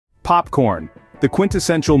Popcorn, the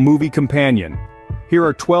quintessential movie companion. Here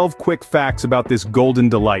are 12 quick facts about this golden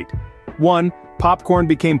delight. 1. Popcorn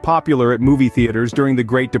became popular at movie theaters during the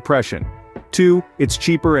Great Depression. 2. It's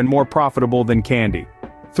cheaper and more profitable than candy.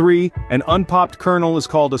 3. An unpopped kernel is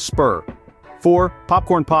called a spur. 4.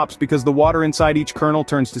 Popcorn pops because the water inside each kernel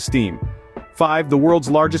turns to steam. 5. The world's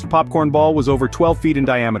largest popcorn ball was over 12 feet in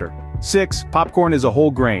diameter. 6. Popcorn is a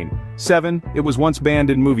whole grain. 7. It was once banned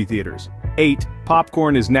in movie theaters. 8.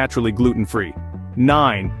 Popcorn is naturally gluten-free.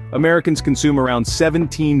 9. Americans consume around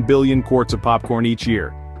 17 billion quarts of popcorn each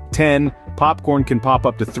year. 10. Popcorn can pop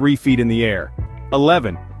up to 3 feet in the air.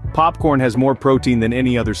 11. Popcorn has more protein than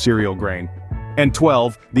any other cereal grain. And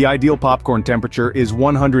 12. The ideal popcorn temperature is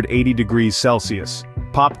 180 degrees Celsius.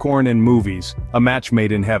 Popcorn and movies, a match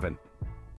made in heaven.